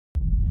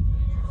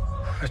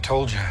I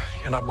told you,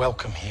 you're not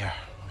welcome here.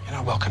 You're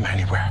not welcome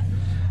anywhere.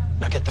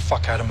 Now get the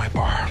fuck out of my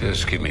bar.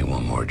 Just give me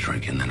one more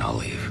drink and then I'll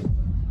leave.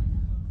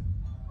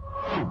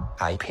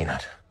 Hi,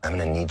 Peanut. I'm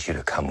gonna need you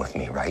to come with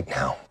me right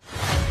now.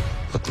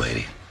 Look,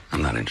 lady,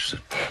 I'm not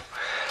interested.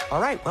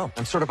 All right, well,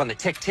 I'm sort of on the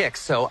tick-tick,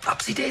 so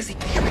upsy daisy.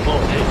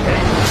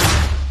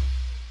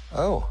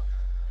 Oh,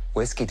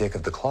 whiskey dick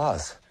of the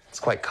claws. It's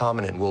quite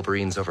common in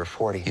Wolverines over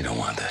 40. You don't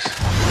want this.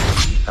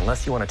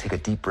 Unless you want to take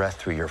a deep breath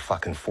through your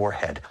fucking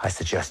forehead, I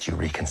suggest you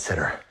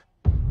reconsider.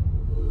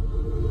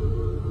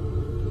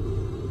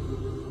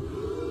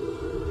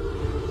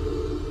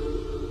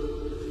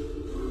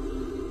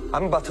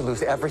 I'm about to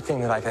lose everything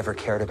that I've ever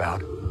cared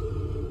about.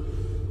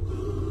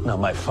 Not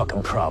my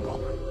fucking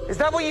problem. Is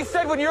that what you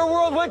said when your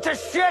world went to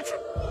shit?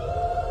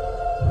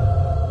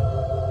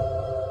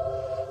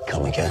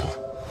 Come again.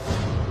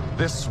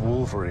 This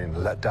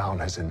Wolverine let down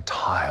his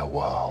entire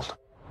world.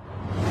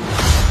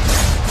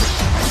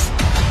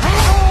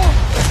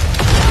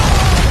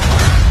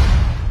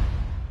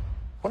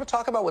 Want to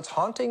talk about what's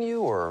haunting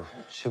you, or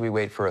should we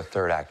wait for a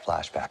third act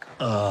flashback?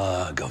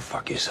 Go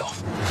fuck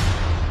yourself.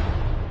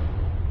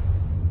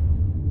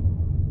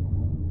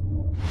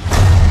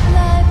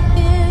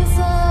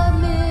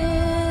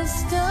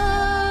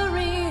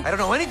 I don't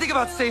know anything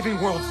about saving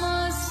worlds,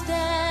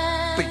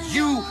 but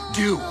you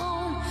do.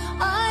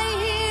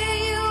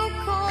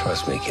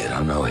 Trust me, kid,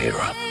 I'm no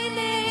hero.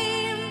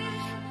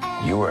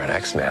 You were an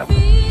X-Man.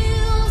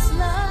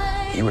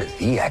 You were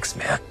the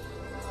X-Man.